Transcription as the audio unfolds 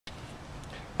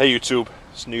Hey YouTube,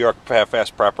 it's New York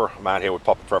Fast Prepper. I'm out here with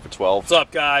Puppet Forever 12. What's up,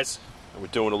 guys? And we're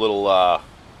doing a little,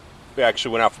 we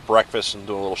actually went out for breakfast and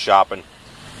doing a little shopping.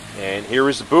 And here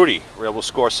is the booty. We're able to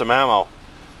score some ammo.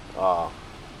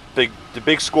 The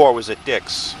big score was at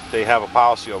Dick's. They have a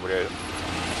policy over there,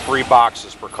 3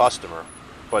 boxes per customer.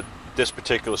 But this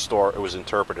particular store, it was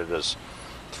interpreted as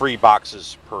 3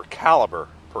 boxes per caliber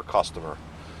per customer.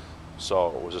 So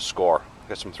it was a score.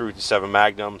 Got some 357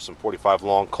 Magnum, some 45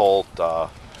 Long Colt,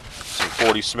 some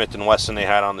 40 Smith & Wesson they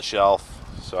had on the shelf.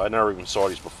 So I never even saw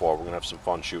these before. We're going to have some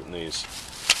fun shooting these.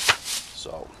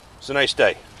 So it's a nice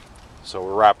day. So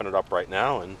we're wrapping it up right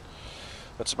now, and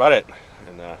that's about it.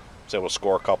 And was able to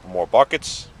score a couple more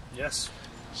buckets. Yes.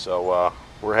 So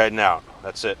we're heading out.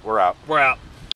 That's it. We're out. We're out.